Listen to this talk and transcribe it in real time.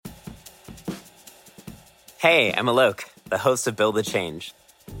Hey, I'm Alok, the host of Build the Change,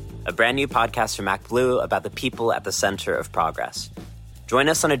 a brand new podcast from MacBlue about the people at the center of progress. Join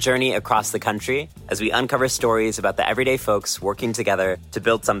us on a journey across the country as we uncover stories about the everyday folks working together to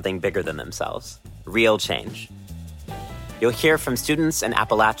build something bigger than themselves, real change. You'll hear from students in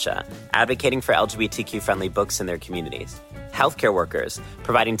Appalachia advocating for LGBTQ-friendly books in their communities, healthcare workers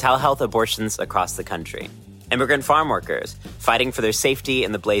providing telehealth abortions across the country, immigrant farm workers fighting for their safety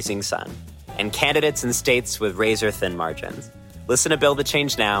in the blazing sun, and candidates in states with razor-thin margins. Listen to Build the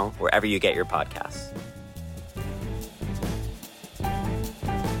Change now, wherever you get your podcasts.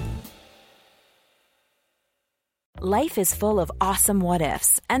 Life is full of awesome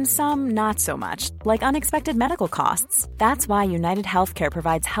what-ifs, and some not so much, like unexpected medical costs. That's why United Healthcare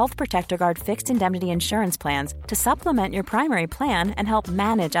provides Health Protector Guard fixed indemnity insurance plans to supplement your primary plan and help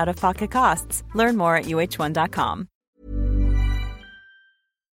manage out-of-pocket costs. Learn more at uh1.com.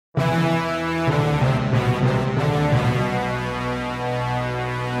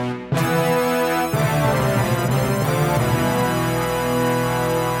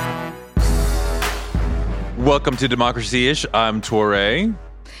 Welcome to Democracy-ish. I'm Torre.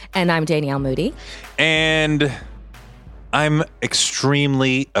 And I'm Danielle Moody. And I'm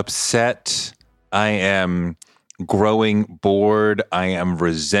extremely upset. I am growing bored. I am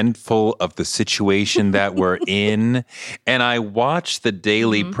resentful of the situation that we're in. And I watch the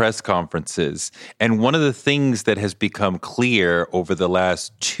daily press conferences. And one of the things that has become clear over the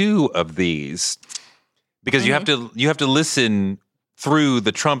last two of these, because you have to listen through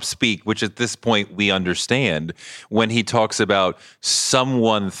the Trump speak, which at this point we understand, when he talks about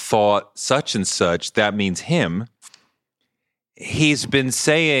someone thought such and such, that means him. He's been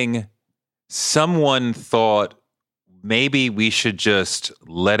saying someone thought maybe we should just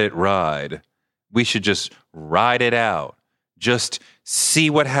let it ride. We should just ride it out. Just see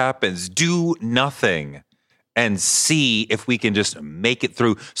what happens. Do nothing and see if we can just make it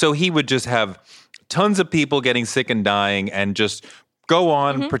through. So he would just have tons of people getting sick and dying and just go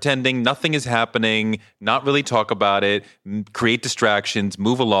on pretending nothing is happening, not really talk about it, create distractions,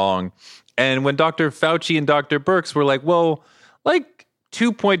 move along. And when Dr. Fauci and Dr. Birx were like, well, like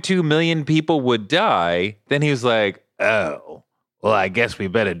 2.2 million people would die, then he was like, oh, well, I guess we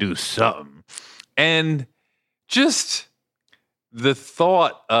better do something. And just the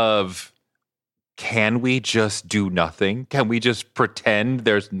thought of, can we just do nothing? Can we just pretend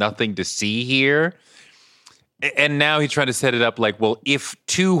there's nothing to see here? And now he's trying to set it up like, well, if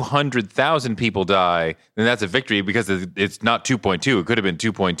 200,000 people die, then that's a victory because it's not 2.2. It could have been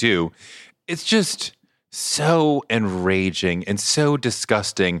 2.2. It's just so enraging and so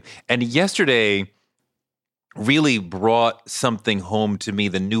disgusting. And yesterday really brought something home to me,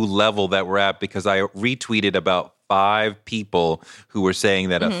 the new level that we're at, because I retweeted about 5 people who were saying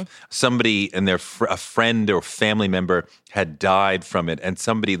that somebody and a friend or family member had died from it. And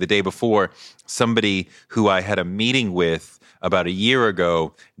somebody the day before, somebody who I had a meeting with about a year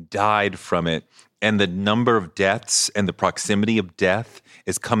ago died from it. And the number of deaths and the proximity of death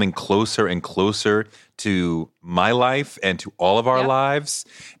is coming closer and closer to my life and to all of our lives.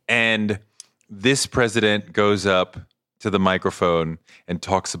 And this president goes up to the microphone and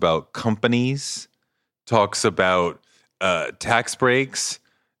talks about companies, talks about tax breaks,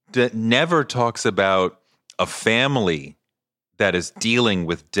 never talks about a family that is dealing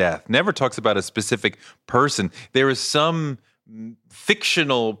with death, never talks about a specific person. There is some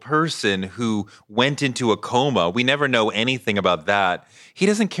fictional person who went into a coma. We never know anything about that. He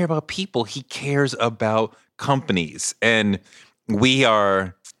doesn't care about people. He cares about companies. And we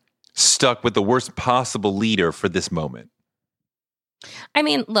are stuck with the worst possible leader for this moment. I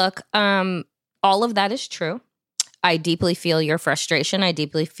mean, look, all of that is true. I deeply feel your frustration. I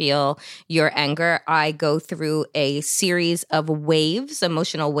deeply feel your anger. I go through a series of waves,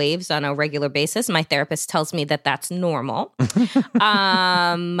 emotional waves on a regular basis. My therapist tells me that that's normal.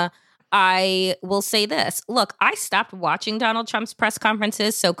 I will say this. Look, I stopped watching Donald Trump's press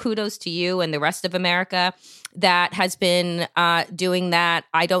conferences, so kudos to you and the rest of America that has been doing that.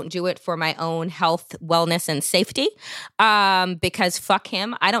 I don't do it for my own health, wellness, and safety because fuck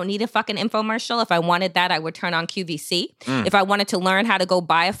him. I don't need a fucking infomercial. If I wanted that, I would turn on QVC. If I wanted to learn how to go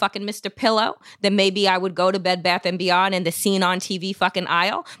buy a fucking Mr. Pillow, then maybe I would go to Bed Bath & Beyond in the scene on TV fucking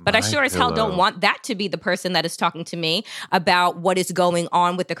aisle. But I sure as hell don't want that to be the person that is talking to me about what is going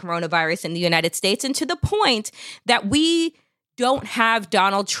on with the coronavirus in the United States. And to the point that we don't have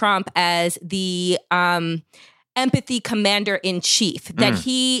Donald Trump as the empathy commander in chief, that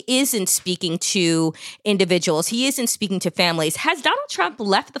he isn't speaking to individuals. He isn't speaking to families. Has Donald Trump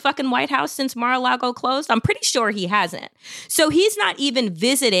left the fucking White House since Mar-a-Lago closed? I'm pretty sure he hasn't. So he's not even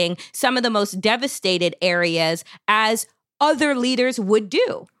visiting some of the most devastated areas as other leaders would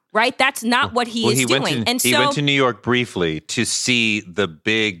do. Right? That's not what he is doing. He went to New York briefly to see the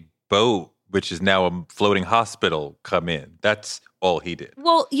big boat, which is now a floating hospital, come in. That's all he did.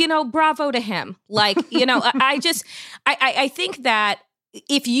 Well, bravo to him. Like, I think that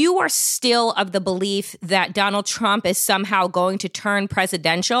if you are still of the belief that Donald Trump is somehow going to turn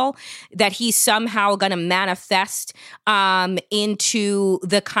presidential, that he's somehow going to manifest into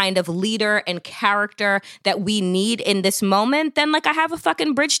the kind of leader and character that we need in this moment, then I have a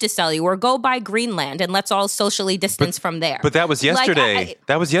fucking bridge to sell you, or go buy Greenland and let's all socially distance from there. But that was yesterday.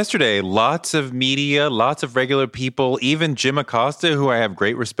 That was yesterday. Lots of media, lots of regular people, even Jim Acosta, who I have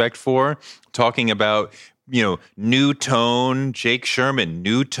great respect for, talking about new tone, Jake Sherman,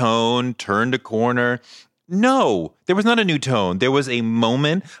 new tone, turned a corner. No, there was not a new tone. There was a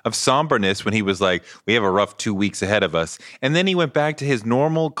moment of somberness when he was like, we have a rough 2 weeks ahead of us. And then he went back to his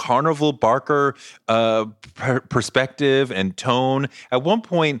normal Carnival Barker perspective and tone. At one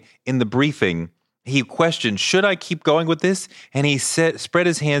point in the briefing, he questioned, should I keep going with this? And he spread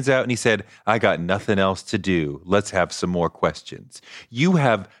his hands out and he said, I got nothing else to do. Let's have some more questions. You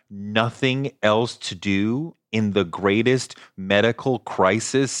have nothing else to do in the greatest medical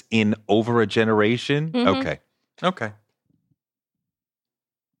crisis in over a generation? Mm-hmm. Okay.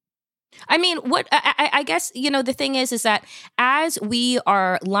 I mean, what I guess, the thing is that as we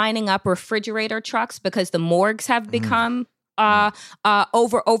are lining up refrigerator trucks because the morgues have become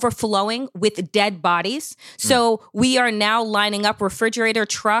overflowing with dead bodies. So we are now lining up refrigerator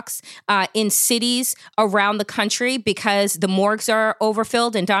trucks in cities around the country because the morgues are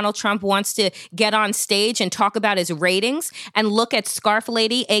overfilled, and Donald Trump wants to get on stage and talk about his ratings and look at Scarf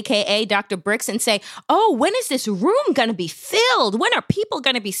Lady, aka Dr. Bricks, and say, oh, when is this room going to be filled? When are people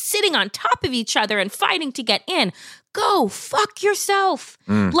going to be sitting on top of each other and fighting to get in? Go fuck yourself.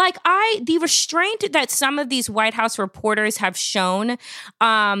 The restraint that some of these White House reporters have shown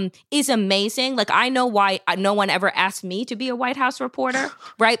is amazing. I know why no one ever asked me to be a White House reporter,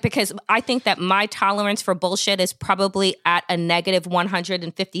 right? Because I think that my tolerance for bullshit is probably at a negative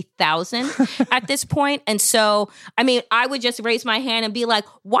 150,000 at this point. And so, I mean, I would just raise my hand and be like,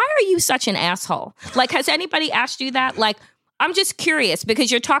 why are you such an asshole? Has anybody asked you that? I'm just curious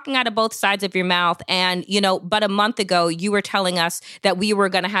because you're talking out of both sides of your mouth. And, but a month ago, you were telling us that we were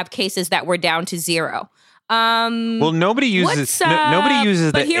going to have cases that were down to zero. Well, nobody uses the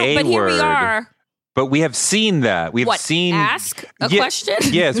A but here word. We are. But we have seen that. We've seen ask a question.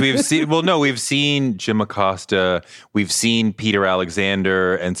 Yes, we've seen. Well, no, we've seen Jim Acosta. We've seen Peter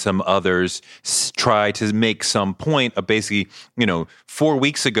Alexander and some others try to make some point of basically, 4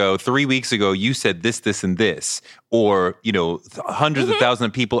 weeks ago, 3 weeks ago, you said this, this, and this, or hundreds of thousands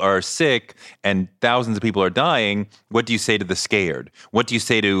of people are sick and thousands of people are dying. What do you say to the scared? What do you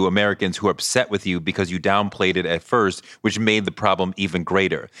say to Americans who are upset with you because you downplayed it at first, which made the problem even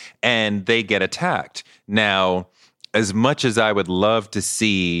greater? And they get attacked. Now, as much as I would love to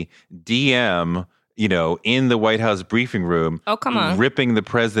see DM, in the White House briefing room, ripping the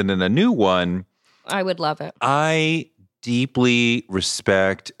president a new one, I would love it. I deeply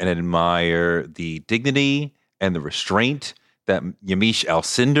respect and admire the dignity and the restraint that Yamiche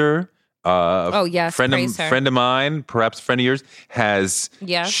Alcindor, friend of mine, perhaps a friend of yours, has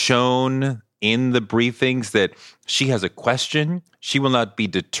shown in the briefings, that she has a question. She will not be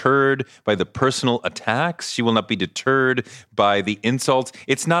deterred by the personal attacks. She will not be deterred by the insults.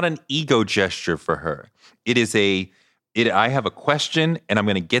 It's not an ego gesture for her. It is I have a question and I'm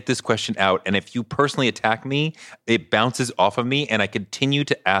going to get this question out. And if you personally attack me, it bounces off of me and I continue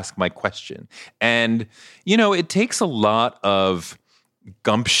to ask my question. And, it takes a lot of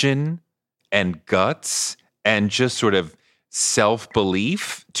gumption and guts and just sort of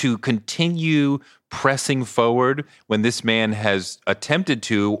self-belief to continue pressing forward when this man has attempted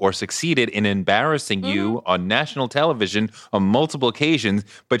to or succeeded in embarrassing you on national television on multiple occasions.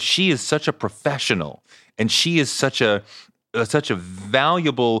 But she is such a professional and she is such a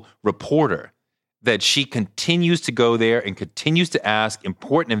valuable reporter that she continues to go there and continues to ask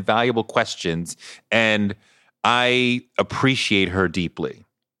important and valuable questions. And I appreciate her deeply.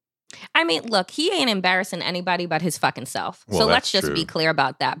 I mean, look, he ain't embarrassing anybody but his fucking self. Well, so let's that's just be true. clear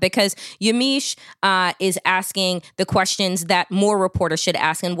about that, because Yamiche is asking the questions that more reporters should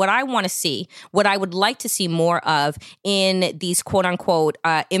ask. And what I want to see, what I would like to see more of in these quote unquote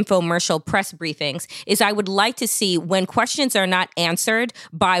infomercial press briefings is I would like to see when questions are not answered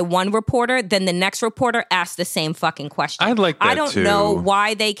by one reporter, then the next reporter asks the same fucking question. I'd like that I don't too. know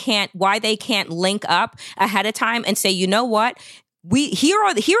why they can't link up ahead of time and say, you know what? Here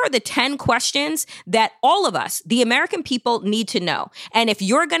are the 10 questions that all of us, the American people, need to know. And if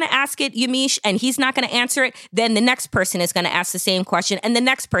you're going to ask it, Yamiche, and he's not going to answer it, then the next person is going to ask the same question, and the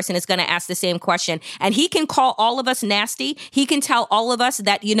next person is going to ask the same question. And he can call all of us nasty. He can tell all of us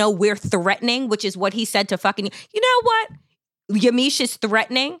that, we're threatening, which is what he said to fucking, you know what? Yamiche is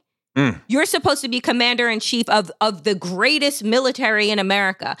threatening. You're supposed to be commander-in-chief of the greatest military in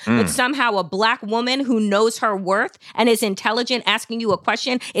America, but somehow a black woman who knows her worth and is intelligent asking you a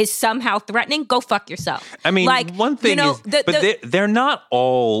question is somehow threatening. Go fuck yourself. I mean, one thing is, they're not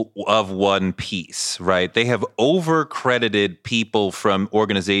all of one piece, right? They have over-credited people from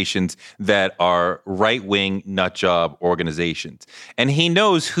organizations that are right-wing nutjob organizations. And he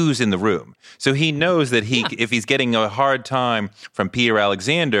knows who's in the room. So he knows that if he's getting a hard time from Peter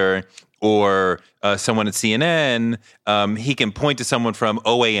Alexander or someone at CNN, he can point to someone from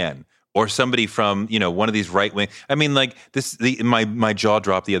OAN or somebody from, one of these right wing. I mean, like my jaw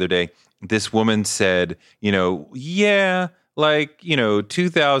dropped the other day. This woman said,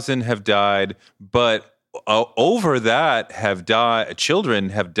 2,000 have died, but over that children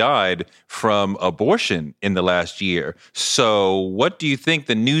have died from abortion in the last year. So what do you think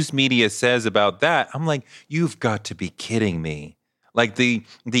the news media says about that? I'm like, you've got to be kidding me. Like the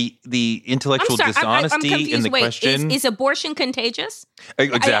intellectual dishonesty in the question. Is abortion contagious?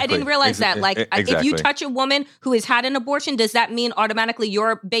 Exactly. I didn't realize that. Like, exactly. If you touch a woman who has had an abortion, does that mean automatically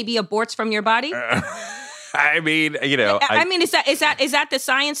your baby aborts from your body? I mean, is that the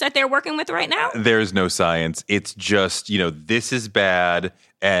science that they're working with right now? There's no science. It's just, this is bad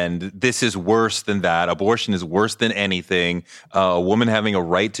and this is worse than that. Abortion is worse than anything. A woman having a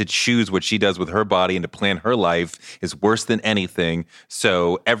right to choose what she does with her body and to plan her life is worse than anything.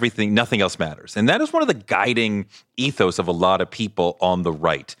 So nothing else matters. And that is one of the guiding ethos of a lot of people on the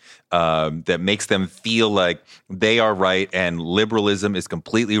right, that makes them feel like they are right and liberalism is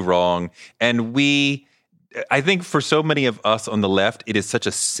completely wrong. And I think for so many of us on the left, it is such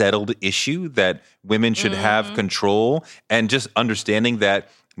a settled issue that women should have control, and just understanding that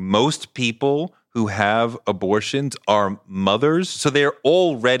most people who have abortions are mothers. So they're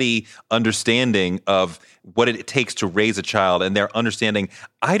already understanding of what it takes to raise a child, and they're understanding,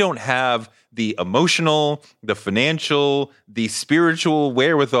 I don't have the emotional, the financial, the spiritual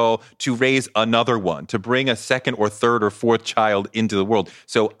wherewithal to raise another one, to bring a second or third or fourth child into the world.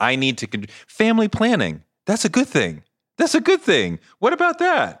 So I need to family planning. That's a good thing. What about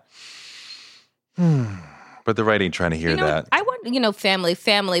that? But the right ain't trying to hear that. I want, family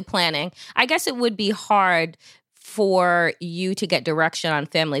planning. I guess it would be hard for you to get direction on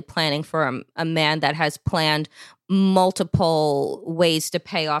family planning for a man that has planned multiple ways to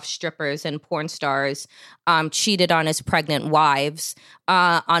pay off strippers and porn stars, cheated on his pregnant wives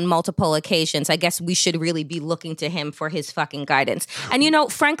on multiple occasions. I guess we should really be looking to him for his fucking guidance.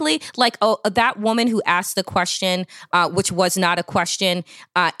 And, frankly, that woman who asked the question, which was not a question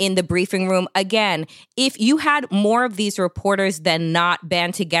in the briefing room, again, if you had more of these reporters than not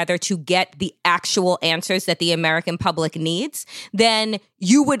band together to get the actual answers that the American public needs, then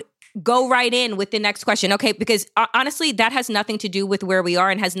you would go right in with the next question. Okay, because honestly, that has nothing to do with where we are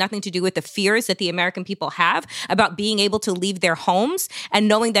and has nothing to do with the fears that the American people have about being able to leave their homes and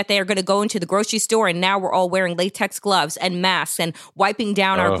knowing that they are going to go into the grocery store and now we're all wearing latex gloves and masks and wiping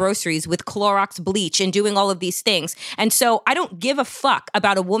down our groceries with Clorox bleach and doing all of these things. And so I don't give a fuck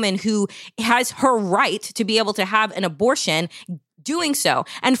about a woman who has her right to be able to have an abortion doing so.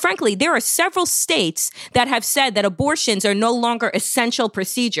 And frankly, there are several states that have said that abortions are no longer essential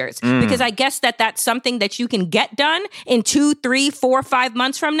procedures, because I guess that's something that you can get done in 2, 3, 4, 5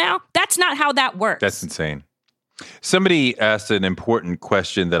 months from now. That's not how that works. That's insane. Somebody asked an important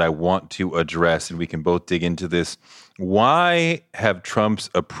question that I want to address, and we can both dig into this. Why have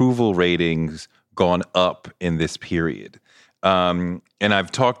Trump's approval ratings gone up in this period? And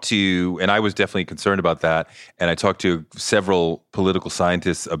I've talked to, and I was definitely concerned about that, and I talked to several political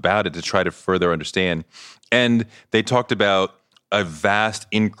scientists about it to try to further understand. And they talked about a vast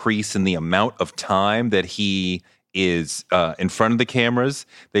increase in the amount of time that he is in front of the cameras.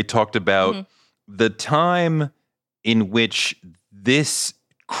 They talked about the time in which this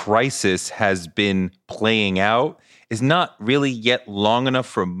crisis has been playing out is not really yet long enough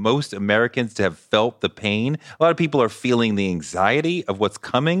for most Americans to have felt the pain. A lot of people are feeling the anxiety of what's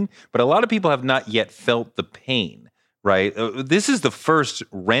coming, but a lot of people have not yet felt the pain, right? This is the first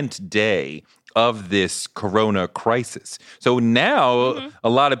rent day of this corona crisis. So now a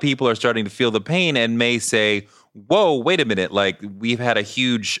lot of people are starting to feel the pain and may say, whoa, wait a minute, like we've had a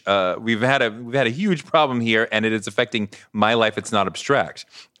huge problem here and it is affecting my life. It's not abstract.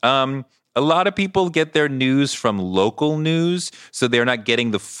 A lot of people get their news from local news, so they're not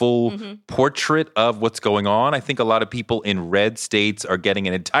getting the full portrait of what's going on. I think a lot of people in red states are getting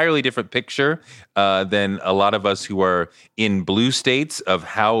an entirely different picture than a lot of us who are in blue states of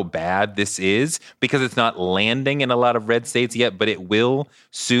how bad this is, because it's not landing in a lot of red states yet, but it will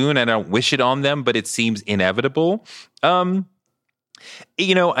soon. I don't wish it on them, but it seems inevitable. I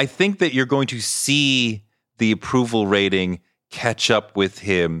think that you're going to see the approval rating catch up with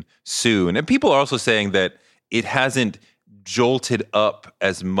him soon. And people are also saying that it hasn't jolted up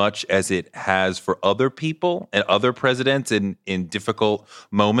as much as it has for other people and other presidents in difficult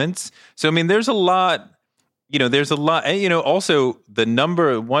moments. So, I mean, there's a lot. And, also the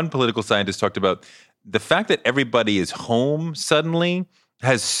number one political scientist talked about the fact that everybody is home suddenly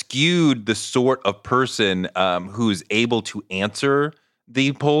has skewed the sort of person who's able to answer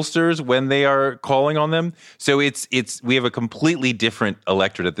the pollsters when they are calling on them. So we have a completely different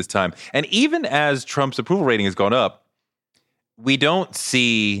electorate at this time. And even as Trump's approval rating has gone up, we don't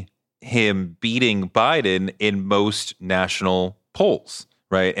see him beating Biden in most national polls,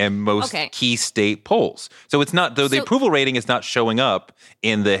 right? And most key state polls. So it's not, though the approval rating is not showing up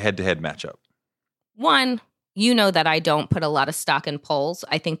in the head-to-head matchup. One, you know that I don't put a lot of stock in polls.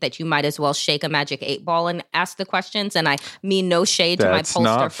 I think that you might as well shake a magic 8-ball and ask the questions. And I mean no shade to my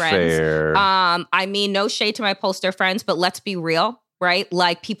pollster friends. Fair. I mean no shade to my pollster friends, but let's be real, right?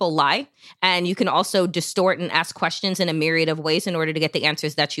 Like, people lie, and you can also distort and ask questions in a myriad of ways in order to get the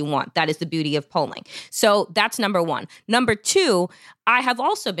answers that you want. That is the beauty of polling. So that's number one. Number two, I have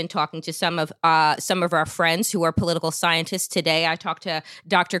also been talking to some of our friends who are political scientists today. I talked to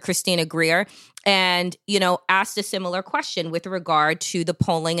Dr. Christina Greer and, asked a similar question with regard to the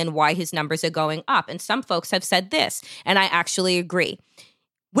polling and why his numbers are going up. And some folks have said this, and I actually agree.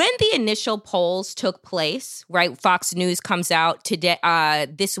 When the initial polls took place, right, Fox News comes out today,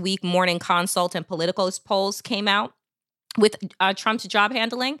 this week, Morning Consult and Politico's polls came out with Trump's job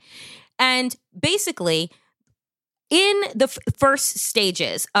handling. And basically, in the first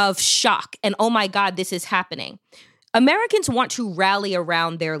stages of shock and, oh my God, this is happening, Americans want to rally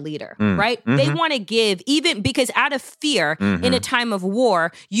around their leader, right? Mm-hmm. They want to give, even because out of fear in a time of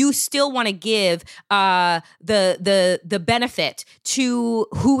war, you still want to give the benefit to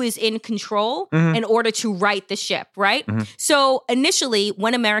who is in control in order to right the ship, right? So initially,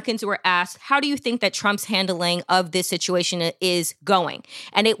 when Americans were asked, how do you think that Trump's handling of this situation is going?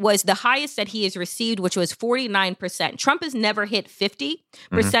 And it was the highest that he has received, which was 49%. Trump has never hit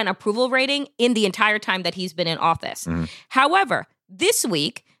 50% approval rating in the entire time that he's been in office. However, this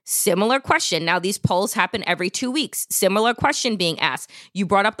week, similar question. Now, these polls happen every 2 weeks. Similar question being asked. You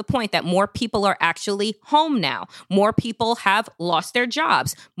brought up the point that more people are actually home now. More people have lost their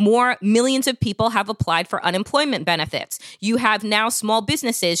jobs. Millions of people have applied for unemployment benefits. You have now small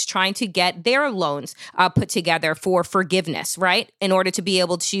businesses trying to get their loans put together for forgiveness, right? In order to be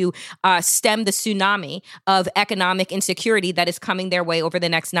able to stem the tsunami of economic insecurity that is coming their way over the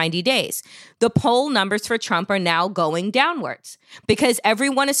next 90 days. The poll numbers for Trump are now going downwards because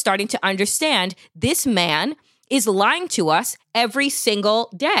everyone is starting to understand this man is lying to us every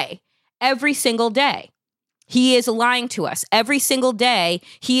single day. Every single day. He is lying to us. Every single day,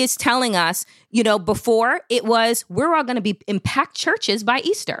 he is telling us, before it was, we're all going to be in packed churches by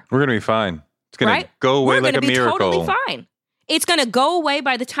Easter. We're going to be fine. It's going to go away like a miracle. We're going to be totally fine. It's going to go away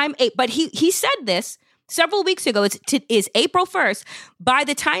by the time, but he said this several weeks ago. Is April 1st. By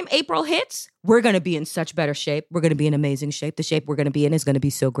the time April hits, we're going to be in such better shape. We're going to be in amazing shape. The shape we're going to be in is going to be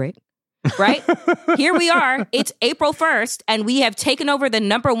so great. Right? Here we are. It's April 1st, and we have taken over the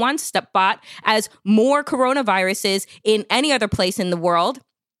number one spot as more coronaviruses in any other place in the world.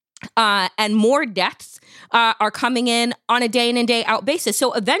 And more deaths are coming in on a day in and day out basis.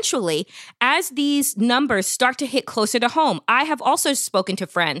 So eventually, as these numbers start to hit closer to home, I have also spoken to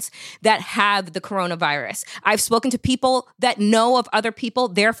friends that have the coronavirus. I've spoken to people that know of other people,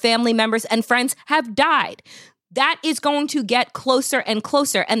 their family members and friends have died. That is going to get closer and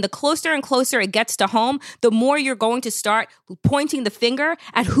closer. And the closer and closer it gets to home, the more you're going to start pointing the finger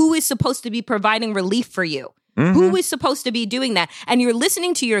at who is supposed to be providing relief for you. Who is supposed to be doing that? And you're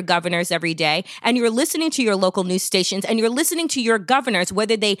listening to your governors every day, and you're listening to your local news stations, and you're listening to your governors,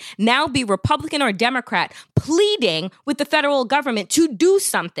 whether they now be Republican or Democrat, pleading with the federal government to do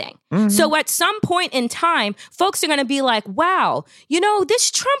something. So at some point in time, folks are going to be like, wow,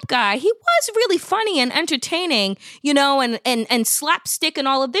 this Trump guy, he was really funny and entertaining, and slapstick and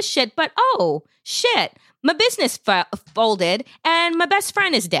all of this shit. But, oh, shit, my business folded and my best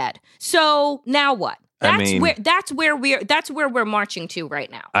friend is dead. So now what? That's where we're marching to right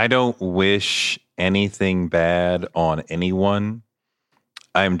now. I don't wish anything bad on anyone.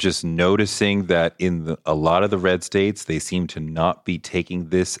 I'm just noticing that in a lot of the red states, they seem to not be taking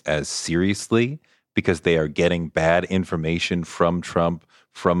this as seriously because they are getting bad information from Trump,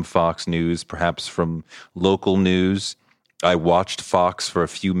 from Fox News, perhaps from local news. I watched Fox for a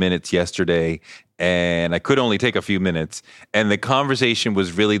few minutes yesterday, and I could only take a few minutes. And the conversation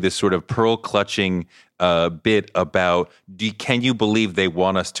was really this sort of pearl-clutching bit about, can you believe they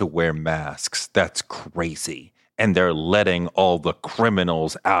want us to wear masks? That's crazy. And they're letting all the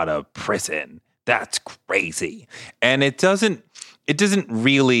criminals out of prison. That's crazy. And it doesn't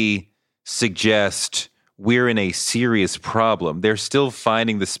really suggest we're in a serious problem. They're still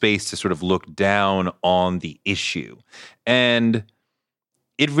finding the space to sort of look down on the issue. And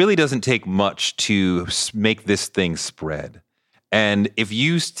it really doesn't take much to make this thing spread. And if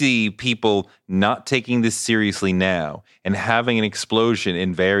you see people not taking this seriously now and having an explosion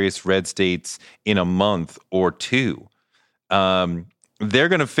in various red states in a month or two, they're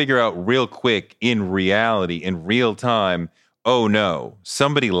going to figure out real quick in reality, in real time, oh no,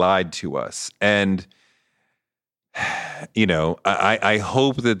 somebody lied to us. And, I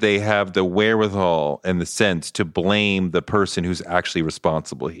hope that they have the wherewithal and the sense to blame the person who's actually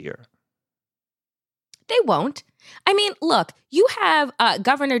responsible here. They won't. I mean, look, you have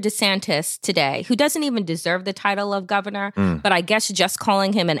Governor DeSantis today, who doesn't even deserve the title of governor, but I guess just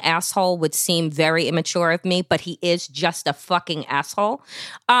calling him an asshole would seem very immature of me, but he is just a fucking asshole.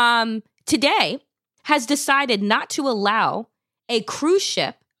 Today has decided not to allow a cruise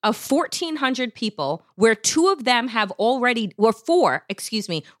ship of 1,400 people, where four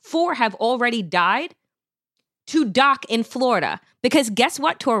have already died, to dock in Florida. Because guess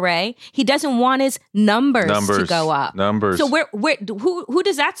what, Torre? He doesn't want his numbers to go up. So who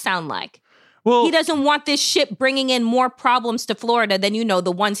does that sound like? Well, he doesn't want this ship bringing in more problems to Florida than,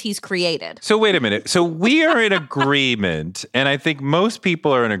 the ones he's created. So wait a minute. So we are in agreement, and I think most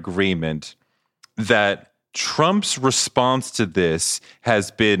people are in agreement that Trump's response to this has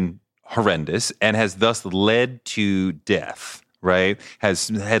been horrendous and has thus led to death, right?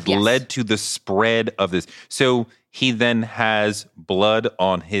 Led to the spread of this. So he then has blood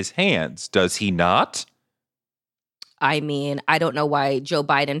on his hands, does he not? I mean, I don't know why Joe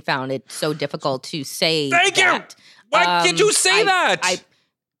Biden found it so difficult to say Thank that. you! Why did you say that?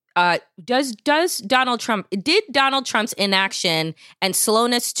 Did Donald Trump's inaction and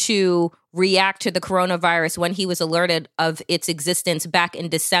slowness to react to the coronavirus when he was alerted of its existence back in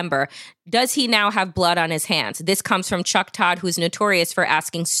December, does he now have blood on his hands? This comes from Chuck Todd, who's notorious for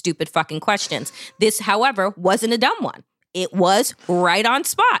asking stupid fucking questions. This, however, wasn't a dumb one. It was right on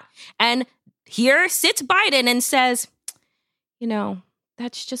spot. And here sits Biden and says,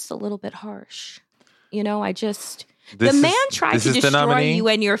 that's just a little bit harsh. The man tried to destroy you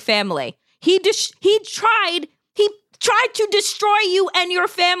and your family. He tried to destroy you and your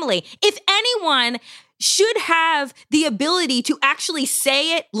family. If anyone should have the ability to actually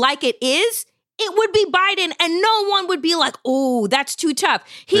say it like it is, it would be Biden, and no one would be like, oh, that's too tough.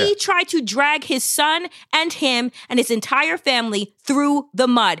 He tried to drag his son and him and his entire family through the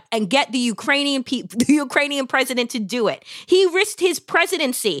mud and get the Ukrainian president to do it. He risked his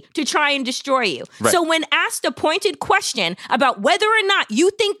presidency to try and destroy you. Right. So when asked a pointed question about whether or not you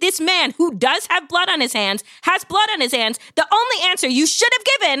think this man who does have blood on his hands has blood on his hands, the only answer you should have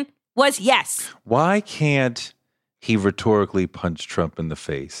given was yes. Why can't he rhetorically punch Trump in the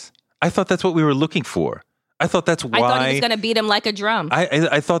face? I thought that's what we were looking for. I thought that's why. I thought he was going to beat him like a drum.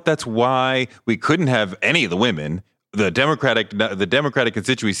 I thought that's why we couldn't have any of the women. The Democratic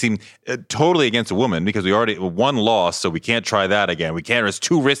constituency seemed totally against a woman because we already one lost, so we can't try that again. We can't. It's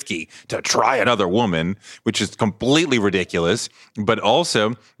too risky to try another woman, which is completely ridiculous. But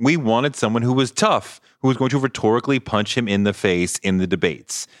also, we wanted someone who was tough, who was going to rhetorically punch him in the face in the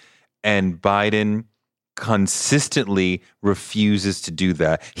debates. And Biden consistently refuses to do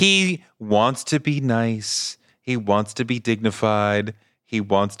that. He wants to be nice. He wants to be dignified. He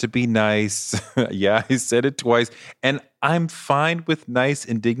wants to be nice. Yeah, I said it twice. And I'm fine with nice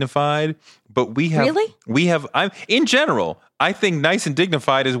and dignified, but in general, I think nice and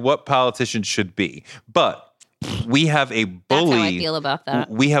dignified is what politicians should be. But we have a bully. That's how I feel about that.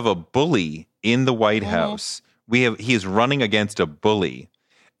 We have a bully in the White House. He is running against a bully.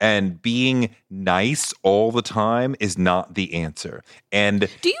 And being nice all the time is not the answer. And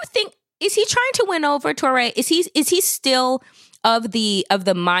do you think, is he trying to win over Torre? Is he still of the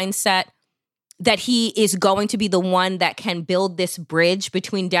mindset that he is going to be the one that can build this bridge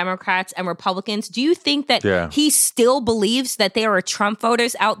between Democrats and Republicans? Do you think that he still believes that there are Trump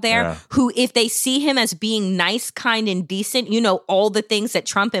voters out there who, if they see him as being nice, kind, and decent, all the things that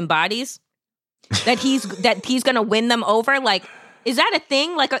Trump embodies, that he's going to win them over? Like, is that a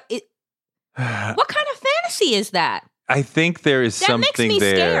thing? Like, what kind of fantasy is that? I think there is something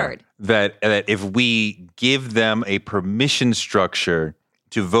there scared. that if we give them a permission structure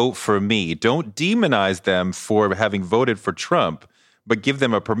to vote for me, don't demonize them for having voted for Trump, but give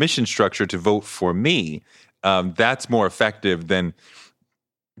them a permission structure to vote for me. That's more effective than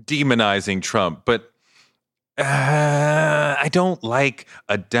demonizing Trump. But I don't like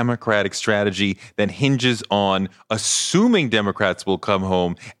a Democratic strategy that hinges on assuming Democrats will come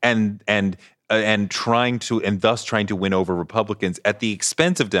home and thus trying to win over Republicans at the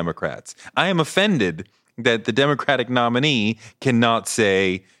expense of Democrats. I am offended that the Democratic nominee cannot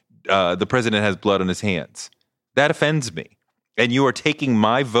say the president has blood on his hands. That offends me. And you are taking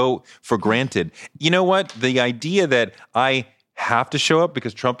my vote for granted. You know what? The idea that I have to show up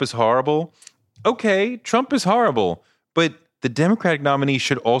because Trump is horrible. Okay, Trump is horrible, but the Democratic nominee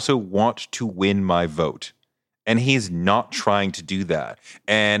should also want to win my vote. And he's not trying to do that.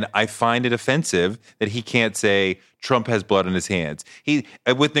 And I find it offensive that he can't say Trump has blood on his hands.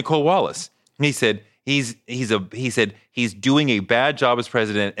 With Nicole Wallace, he said he's doing a bad job as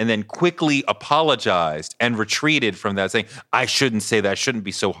president, and then quickly apologized and retreated from that, saying, I shouldn't say that, I shouldn't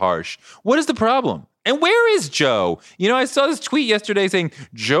be so harsh. What is the problem? And where is Joe? I saw this tweet yesterday saying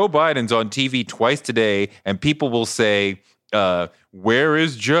Joe Biden's on TV twice today, and people will say, where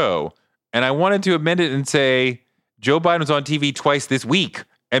is Joe? And I wanted to amend it and say, Joe Biden's on TV twice this week.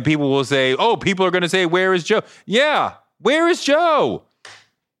 And people will say, people are going to say, where is Joe? Yeah, where is Joe?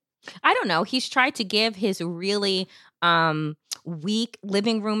 I don't know. He's tried to give his really weak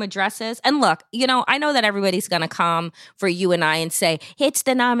living room addresses. And look, I know that everybody's going to come for you and I and say, it's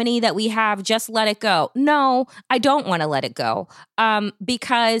the nominee that we have, just let it go. No, I don't want to let it go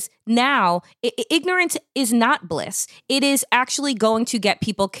because now ignorance is not bliss. It is actually going to get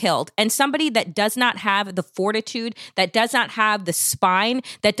people killed. And somebody that does not have the fortitude, that does not have the spine,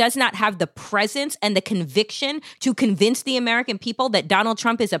 that does not have the presence and the conviction to convince the American people that Donald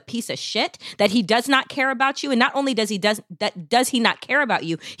Trump is a piece of shit, that he does not care about you. And not only does he not care about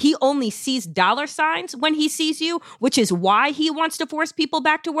you, he only sees dollar signs when he sees you, which is why he wants to force people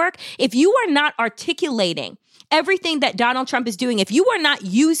back to work. If you are not articulating everything that Donald Trump is doing, if you are not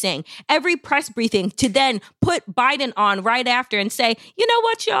using every press briefing to then put Biden on right after and say, you know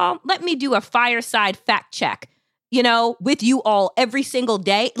what, y'all, let me do a fireside fact check, with you all every single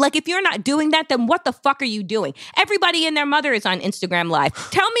day. Like, if you're not doing that, then what the fuck are you doing? Everybody and their mother is on Instagram Live.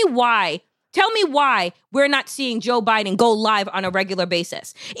 Tell me why we're not seeing Joe Biden go live on a regular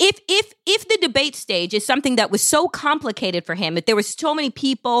basis. If the debate stage is something that was so complicated for him, if there was so many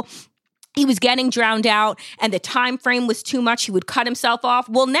people, he was getting drowned out and the time frame was too much, he would cut himself off.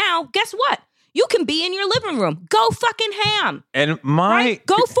 Well, now, guess what? You can be in your living room. Go fucking ham. And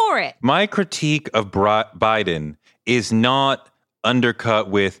go for it. My critique of Biden is not undercut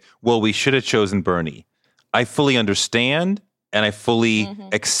with, well, we should have chosen Bernie. I fully understand and I fully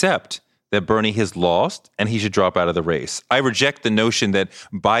accept that Bernie has lost and he should drop out of the race. I reject the notion that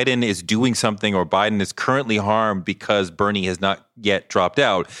Biden is doing something or Biden is currently harmed because Bernie has not yet dropped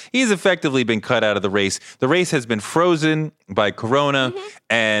out. He's effectively been cut out of the race. The race has been frozen by Corona,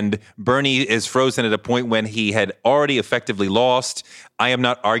 and Bernie is frozen at a point when he had already effectively lost. I am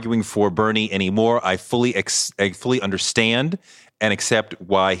not arguing for Bernie anymore. I fully understand and accept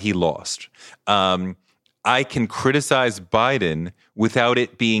why he lost. I can criticize Biden without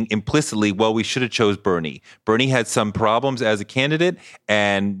it being implicitly, well, we should have chose Bernie. Bernie had some problems as a candidate,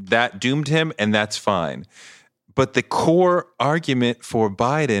 and that doomed him, and that's fine. But the core argument for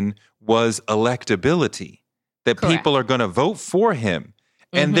Biden was electability, that people are going to vote for him.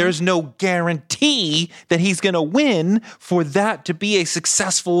 And there's no guarantee that he's going to win for that to be a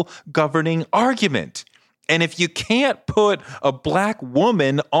successful governing argument. And if you can't put a black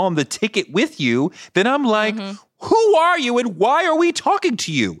woman on the ticket with you, then I'm like, who are you and why are we talking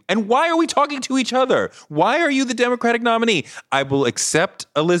to you? And why are we talking to each other? Why are you the Democratic nominee? I will accept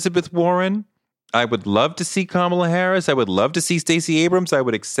Elizabeth Warren. I would love to see Kamala Harris. I would love to see Stacey Abrams. I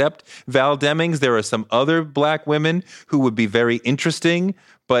would accept Val Demings. There are some other black women who would be very interesting,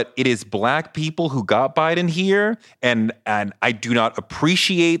 but it is black people who got Biden here, and I do not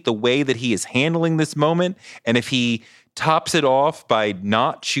appreciate the way that he is handling this moment. And if he tops it off by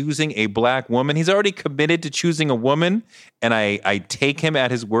not choosing a black woman, he's already committed to choosing a woman, and I take him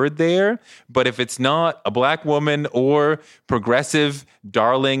at his word there. But if it's not a black woman or progressive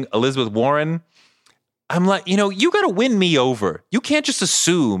darling Elizabeth Warren, I'm like, you got to win me over. You can't just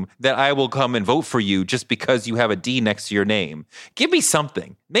assume that I will come and vote for you just because you have a D next to your name. Give me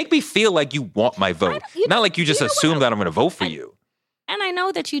something. Make me feel like you want my vote. Not like you just assume that I'm going to vote for you. And I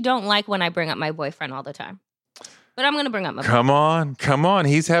know that you don't like when I bring up my boyfriend all the time. But I'm going to bring up my boyfriend. Come on.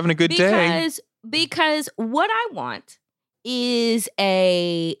 He's having a good day. Because what I want is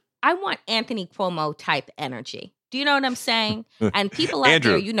I want Anthony Cuomo type energy. Do you know what I'm saying? And people out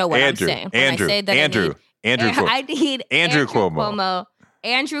there, you know what I'm saying. When I say that I need Andrew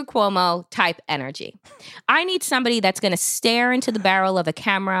Cuomo type energy. I need somebody that's going to stare into the barrel of a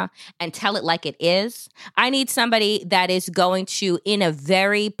camera and tell it like it is. I need somebody that is going to, in a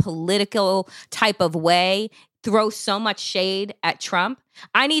very political type of way, throw so much shade at Trump.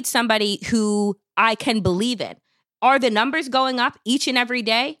 I need somebody who I can believe in. Are the numbers going up each and every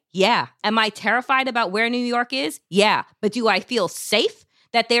day? Yeah. Am I terrified about where New York is? Yeah. But do I feel safe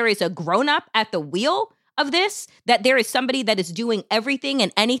that there is a grown-up at the wheel of this? That there is somebody that is doing everything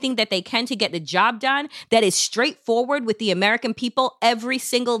and anything that they can to get the job done, that is straightforward with the American people every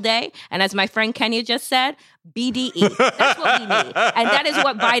single day? And as my friend Kenya just said, BDE. That's what we need. And that is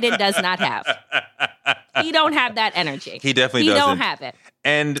what Biden does not have. He don't have that energy. He definitely doesn't. He don't have it.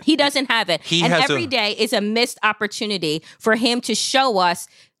 And he doesn't have it. And every day is a missed opportunity for him to show us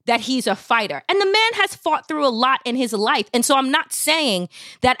that he's a fighter. And the man has fought through a lot in his life. And so I'm not saying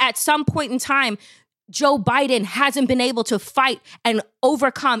that at some point in time, Joe Biden hasn't been able to fight and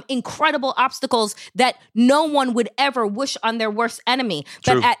overcome incredible obstacles that no one would ever wish on their worst enemy.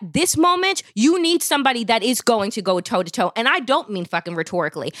 True. But at this moment, you need somebody that is going to go toe-to-toe. And I don't mean fucking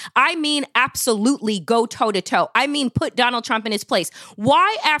rhetorically. I mean absolutely go toe-to-toe. I mean put Donald Trump in his place.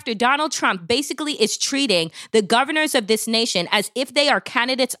 Why, after Donald Trump basically is treating the governors of this nation as if they are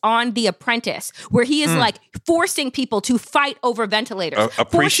candidates on The Apprentice, where he is like forcing people to fight over ventilators,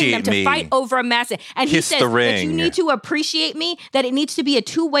 forcing them to fight over a mask. And he says that you need to appreciate me, that it needs to be a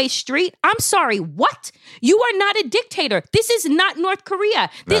two-way street. I'm sorry, what? You are not a dictator. This is not North Korea.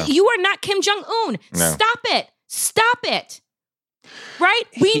 No. You are not Kim Jong-un. No. Stop it. Stop it. Right?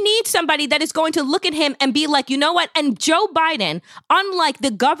 We need somebody that is going to look at him and be like, you know what? And Joe Biden, unlike the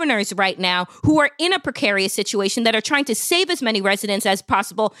governors right now who are in a precarious situation that are trying to save as many residents as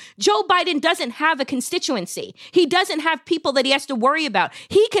possible, Joe Biden doesn't have a constituency. He doesn't have people that he has to worry about.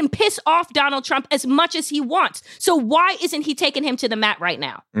 He can piss off Donald Trump as much as he wants. So why isn't he taking him to the mat right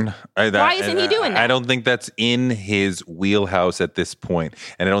now? Why isn't he doing that? I don't think that's in his wheelhouse at this point.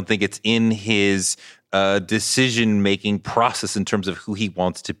 And I don't think it's in his decision-making process in terms of who he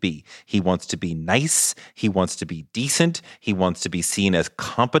wants to be. He wants to be nice. He wants to be decent. He wants to be seen as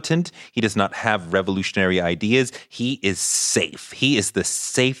competent. He does not have revolutionary ideas. He is safe. He is the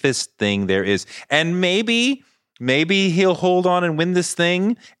safest thing there is. And maybe he'll hold on and win this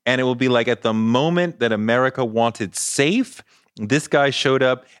thing, and it will be like at the moment that America wanted safe, this guy showed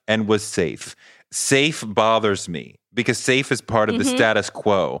up and was safe. Safe bothers me, because safe is part of the status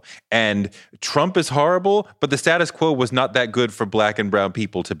quo. And Trump is horrible, but the status quo was not that good for black and brown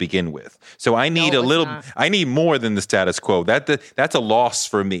people to begin with. So I need I need more than the status quo. That's a loss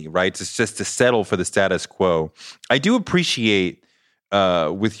for me, right? It's just to settle for the status quo. I do appreciate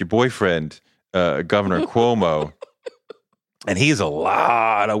with your boyfriend, Governor Cuomo, and he's a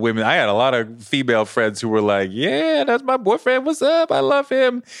lot of women. I had a lot of female friends who were like, yeah, that's my boyfriend. What's up? I love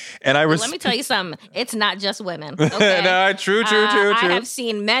him. And let me tell you something. It's not just women. Okay? No, true. I have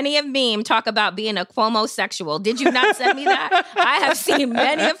seen many a meme talk about being a Cuomo-sexual. Did you not send me that? I have seen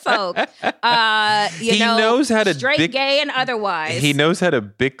many a folk, he knows how to straight, gay, and otherwise. He knows how to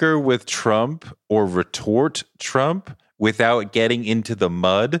bicker with Trump or retort Trump without getting into the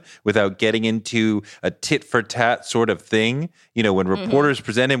mud, without getting into a tit-for-tat sort of thing. You know, when reporters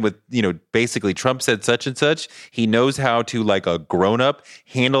present him with, basically Trump said such and such, he knows how to, like a grown-up,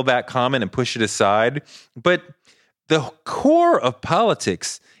 handle that comment and push it aside. But the core of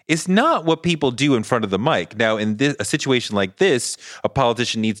politics is not what people do in front of the mic. Now, in a situation like this, a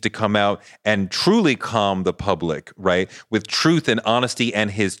politician needs to come out and truly calm the public, right? With truth and honesty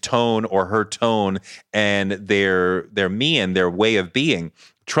and his tone or her tone and their way of being.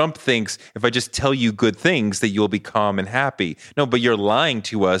 Trump thinks if I just tell you good things that you'll be calm and happy. No, but you're lying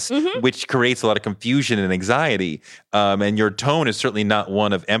to us, which creates a lot of confusion and anxiety. And your tone is certainly not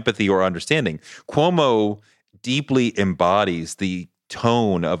one of empathy or understanding. Cuomo deeply embodies the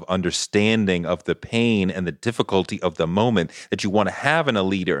tone of understanding of the pain and the difficulty of the moment that you want to have in a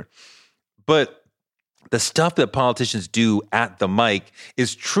leader. But the stuff that politicians do at the mic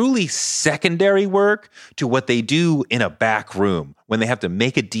is truly secondary work to what they do in a back room when they have to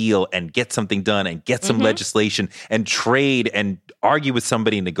make a deal and get something done and get some legislation and trade and argue with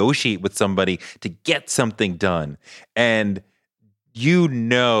somebody, negotiate with somebody to get something done. And you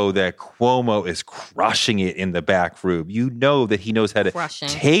know that Cuomo is crushing it in the back room. You know that he knows how to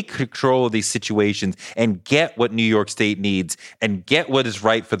take control of these situations and get what New York State needs and get what is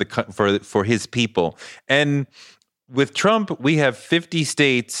right for his people. And with Trump, we have 50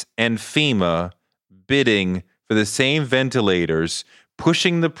 states and FEMA bidding for the same ventilators,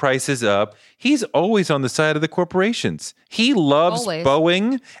 pushing the prices up. He's always on the side of the corporations. He loves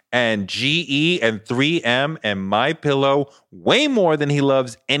Boeing and GE and 3M and MyPillow way more than he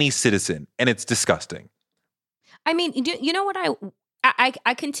loves any citizen, and it's disgusting. I mean, you know what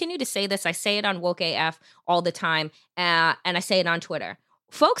I continue to say this. I say it on Woke AF all the time, and I say it on Twitter.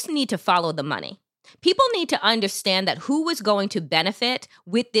 Folks need to follow the money. People need to understand that who was going to benefit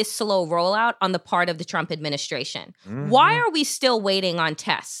with this slow rollout on the part of the Trump administration. Why are we still waiting on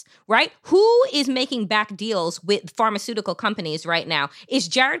tests, right? Who is making back deals with pharmaceutical companies right now? Is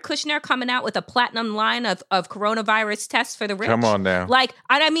Jared Kushner coming out with a platinum line of coronavirus tests for the rich? Come on now. Like,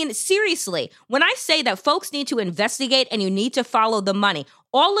 I mean, seriously, when I say that folks need to investigate and you need to follow the money,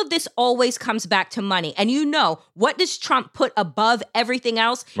 all of this always comes back to money. And you know, what does Trump put above everything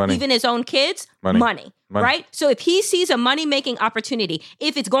else, even his own kids? Money. Right? So if he sees a money-making opportunity,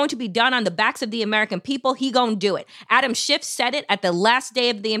 if it's going to be done on the backs of the American people, he gonna do it. Adam Schiff said it at the last day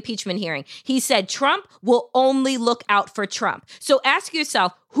of the impeachment hearing. He said Trump will only look out for Trump. So ask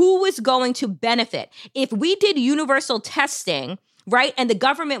yourself, who is going to benefit? If we did universal testing, right, and the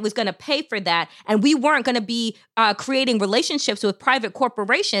government was going to pay for that, and we weren't going to be creating relationships with private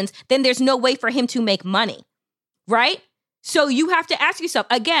corporations, then there's no way for him to make money, right? So you have to ask yourself,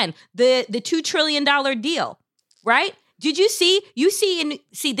 again, the $2 trillion deal, right? Did you see,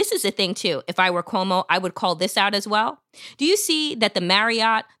 this is the thing too. If I were Cuomo, I would call this out as well. Do you see that the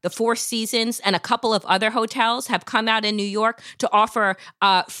Marriott, the Four Seasons, and a couple of other hotels have come out in New York to offer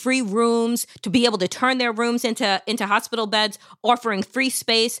free rooms, to be able to turn their rooms into hospital beds, offering free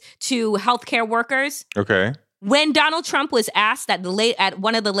space to healthcare workers? Okay. When Donald Trump was asked at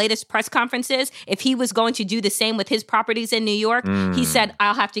one of the latest press conferences if he was going to do the same with his properties in New York, he said,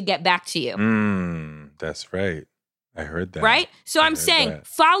 "I'll have to get back to you." That's right. I heard that. Right? So I'm saying,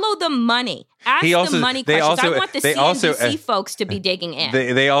 follow the money. Ask the money questions. I want the CNBC folks to be digging in.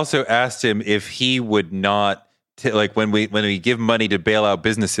 They also asked him if he would not, like when we give money to bail out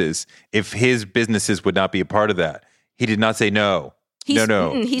businesses, if his businesses would not be a part of that. He did not say no. He said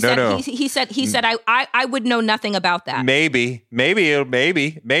I would know nothing about that. Maybe,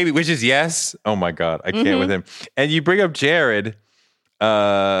 which is yes. Oh my God, I can't with him. And you bring up Jared.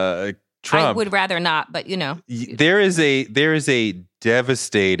 Trump. I would rather not, but you know. There is a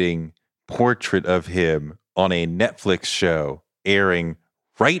devastating portrait of him on a Netflix show airing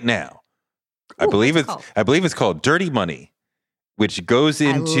right now. I believe it's called Dirty Money, which goes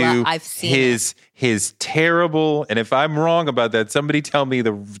into his terrible, and if I'm wrong about that, somebody tell me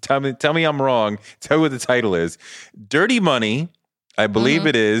I'm wrong. Tell me what the title is. Dirty Money, I believe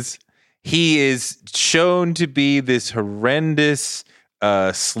it is. He is shown to be this horrendous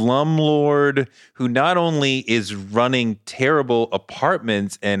slumlord who not only is running terrible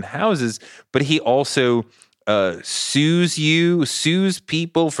apartments and houses, but he also sues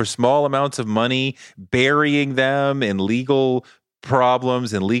people for small amounts of money, burying them in legal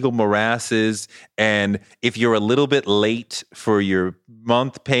problems and legal morasses. And if you're a little bit late for your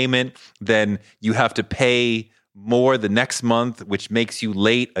month payment, then you have to pay more the next month, which makes you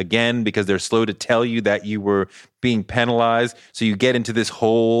late again because they're slow to tell you that you were being penalized. So you get into this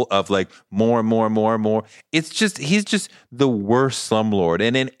hole of like more and more and more and more. He's just the worst slumlord.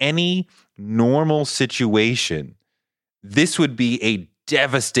 And in any normal situation, this would be a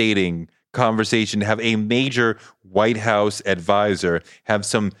devastating conversation to have a major White House advisor have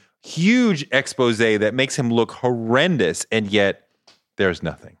some huge expose that makes him look horrendous, and yet there's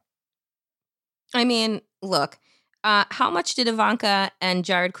nothing. I mean, look, How much did Ivanka and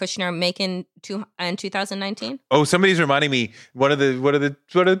Jared Kushner make in 2019? Oh, somebody's reminding me. One of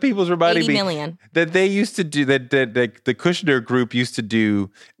the people's reminding 80 me million. that they used to do that the Kushner group used to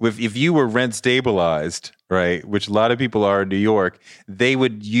do with if you were rent stabilized, right? Which a lot of people are in New York. They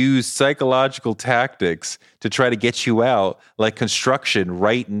would use psychological tactics to try to get you out, like construction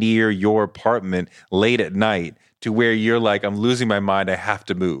right near your apartment late at night, to where you're like, I'm losing my mind. I have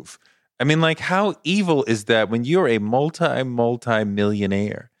to move. I mean, like, how evil is that when you're a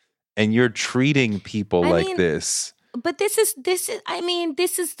multi-millionaire and you're treating people this? But this is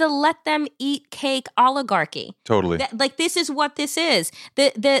the let them eat cake oligarchy. Totally. This is what this is.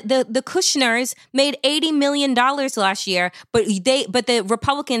 The Kushners made $80 million last year, but the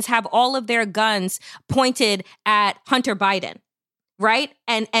Republicans have all of their guns pointed at Hunter Biden. Right?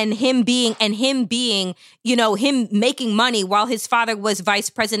 And him being, him making money while his father was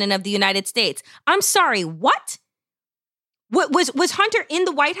vice president of the United States. I'm sorry, what? What was Hunter in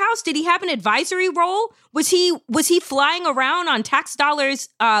the White House? Did he have an advisory role? Was he flying around on tax dollars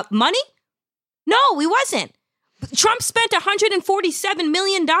money? No, he wasn't. Trump spent $147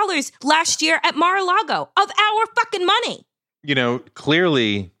 million last year at Mar-a-Lago of our fucking money.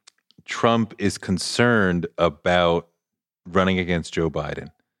 Clearly Trump is concerned about running against Joe Biden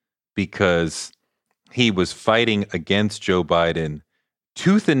because he was fighting against Joe Biden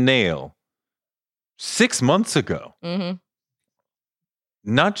tooth and nail 6 months ago. Mm-hmm.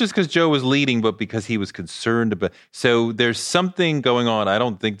 Not just because Joe was leading, but because he was concerned about. So there's something going on. I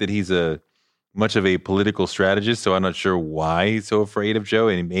don't think that he's much of a political strategist, so I'm not sure why he's so afraid of Joe.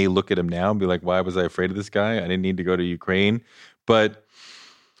 And he may look at him now and be like, why was I afraid of this guy? I didn't need to go to Ukraine. But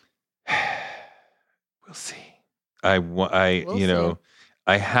we'll see. I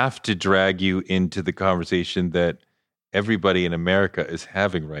have to drag you into the conversation that everybody in America is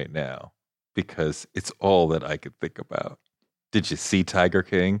having right now because it's all that I could think about. Did you see Tiger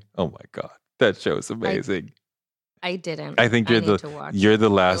King? Oh my God, that show is amazing. I didn't. I think you're the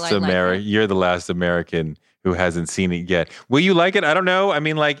last American who hasn't seen it yet. Will you like it? I don't know. I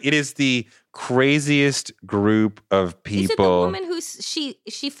mean, like, it is the craziest group of people. Is it the woman who she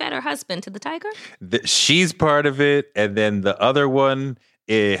fed her husband to the tiger? She's part of it, and then the other one,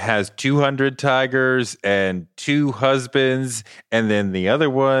 it has 200 tigers and 2 husbands, and then the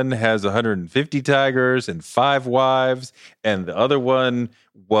other one has 150 tigers and 5 wives, and the other one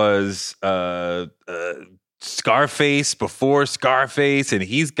was Scarface before Scarface, and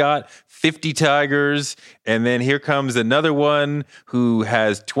he's got 50 tigers. And then here comes another one who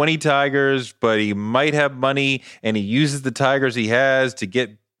has 20 tigers, but he might have money, and he uses the tigers he has to get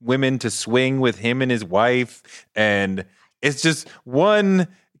women to swing with him and his wife. And it's just one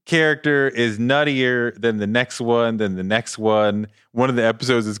character is nuttier than the next one, than the next one. One of the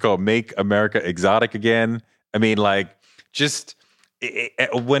episodes is called Make America Exotic Again. I mean, like, just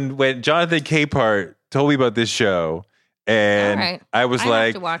when Jonathan Capehart told me about this show, and I was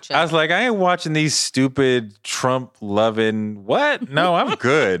like, I ain't watching these stupid Trump loving what? No, I'm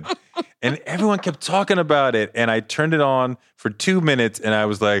good. And everyone kept talking about it, and I turned it on for 2 minutes, and I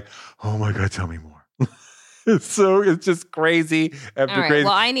was like, oh my God, tell me more. It's just crazy after crazy.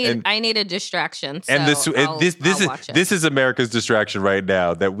 Well, I need a distraction. So and this is America's distraction right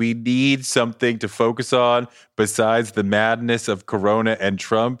now. That we need something to focus on besides the madness of Corona and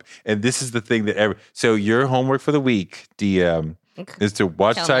Trump. And this is the thing that so your homework for the week, DM, is to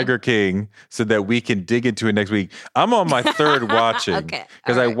watch Tiger King so that we can dig into it next week. I'm on my third watching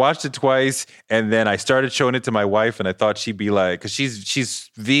because I watched it twice, and then I started showing it to my wife, and I thought she'd be like, because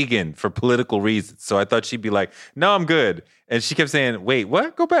she's vegan for political reasons, so I thought she'd be like, no, I'm good. And she kept saying, wait,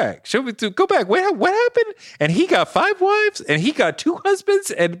 what? Go back. Go back. What happened? And he got 5 wives, and he got 2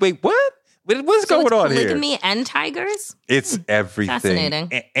 husbands, and wait, what? What's going on here? Polygamy and tigers? It's everything.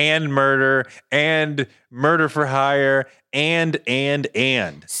 Fascinating. And murder for hire, and.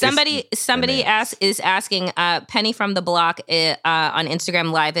 Somebody is asking, Penny from the Block on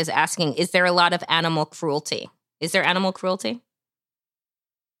Instagram Live is asking, is there a lot of animal cruelty? Is there animal cruelty?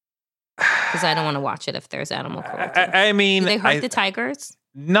 Because I don't want to watch it if there's animal cruelty. I mean, do they hurt the tigers?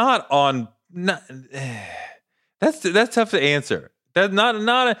 That's tough to answer. That's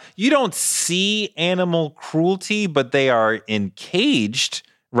not you don't see animal cruelty, but they are encaged,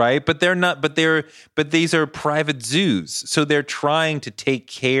 right? But they're not. But these are private zoos, so they're trying to take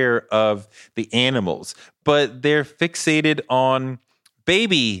care of the animals, but they're fixated on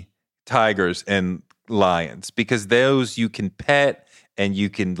baby tigers and lions because those you can pet and you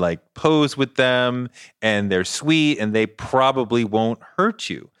can like pose with them, and they're sweet and they probably won't hurt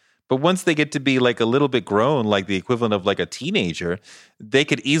you. But once they get to be like a little bit grown, like the equivalent of like a teenager, they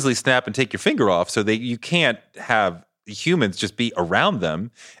could easily snap and take your finger off. So you can't have humans just be around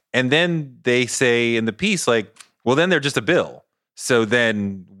them. And then they say in the piece, like, well, then they're just a bill. So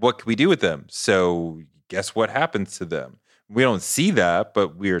then what can we do with them? So guess what happens to them? We don't see that,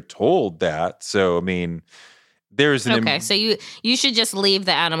 but we're told that. So, I mean, there's an... Okay, so you should just leave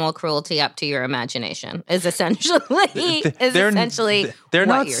the animal cruelty up to your imagination, is essentially they're what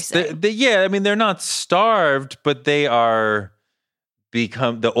not, you're saying. I mean, they're not starved, but they are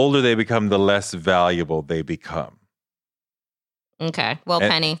the older they become, the less valuable they become. Okay. Well,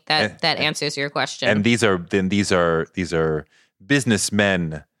 Penny, that answers your question. And these are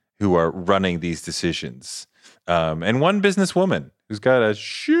businessmen who are running these decisions. And one businesswoman who's got a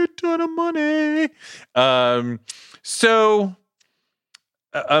shit ton of money. So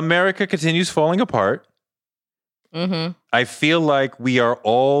America continues falling apart. Mm-hmm. I feel like we are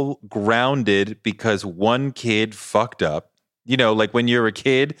all grounded because one kid fucked up. You know, like when you're a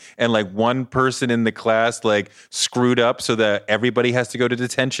kid and like one person in the class like screwed up so that everybody has to go to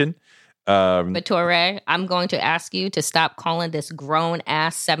detention. But Torre, I'm going to ask you to stop calling this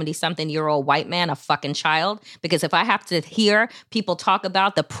grown-ass 70-something-year-old white man a fucking child, because if I have to hear people talk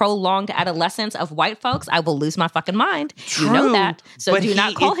about the prolonged adolescence of white folks, I will lose my fucking mind. True, you know that. So do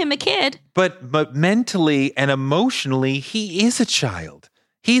not call him a kid. But mentally and emotionally, he is a child.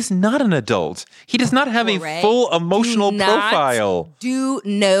 He's not an adult. He does not have a full emotional profile. No.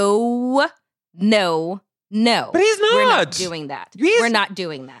 But he's not. We're not doing that. We're not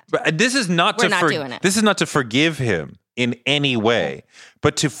doing that. But this is not doing it. This is not to forgive him in any way,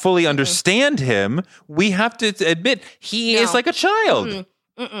 but to fully understand him, we have to admit he is like a child.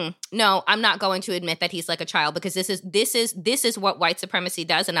 No, I'm not going to admit that he's like a child, because this is what white supremacy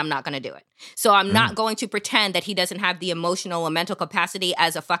does, and I'm not going to do it. So I'm not going to pretend that he doesn't have the emotional and mental capacity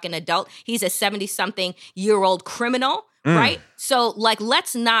as a fucking adult. He's a 70-something-year-old criminal. Right? So like,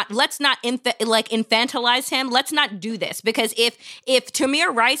 let's not infantilize him. Let's not do this, because if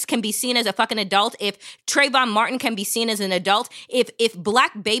Tamir Rice can be seen as a fucking adult, if Trayvon Martin can be seen as an adult, if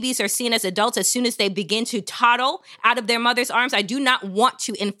black babies are seen as adults as soon as they begin to toddle out of their mother's arms, I do not want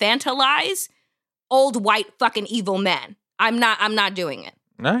to infantilize old white fucking evil men. I'm not doing it.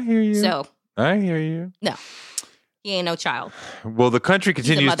 I hear you. So I hear you. No. He ain't no child. Well, the country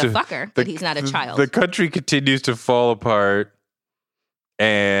continues he's a motherfucker, but he's not a child. The country continues to fall apart,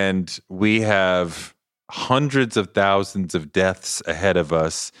 and we have hundreds of thousands of deaths ahead of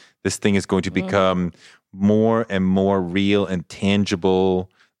us. This thing is going to become more and more real and tangible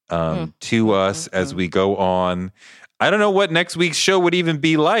to us as we go on. I don't know what next week's show would even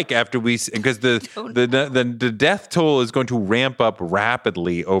be like after because the death toll is going to ramp up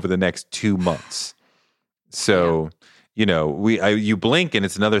rapidly over the next 2 months. So, you know, you blink and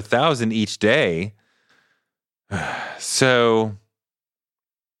it's another 1,000 each day. So,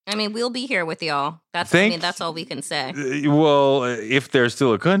 I mean, we'll be here with y'all. That's all we can say. Well, if there's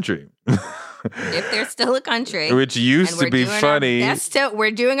still a country. If there's still a country. Which used to be funny.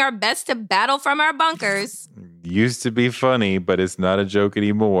 We're doing our best to battle from our bunkers. Used to be funny, but it's not a joke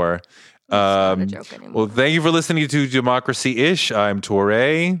anymore. Not a joke anymore. Well, thank you for listening to Democracy-ish. I'm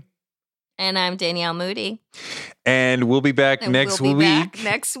Torre. And I'm Danielle Moody. And we'll be back next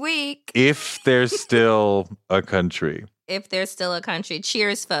week. If there's still a country. If there's still a country.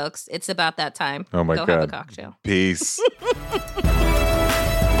 Cheers, folks. It's about that time. Oh, my God. Go have a cocktail. Peace.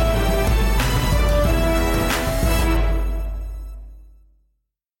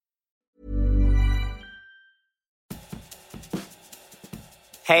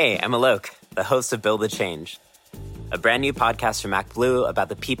 Hey, I'm Alok, the host of Build the Change, a brand new podcast from MacBlue about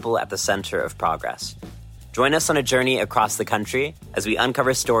the people at the center of progress. Join us on a journey across the country as we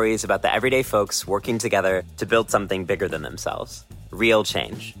uncover stories about the everyday folks working together to build something bigger than themselves, real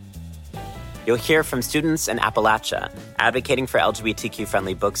change. You'll hear from students in Appalachia advocating for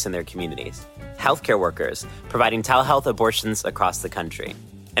LGBTQ-friendly books in their communities, healthcare workers providing telehealth abortions across the country,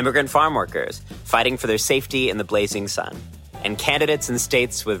 immigrant farm workers fighting for their safety in the blazing sun, and candidates in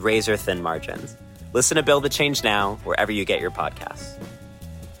states with razor-thin margins. Listen to Build the Change now, wherever you get your podcasts.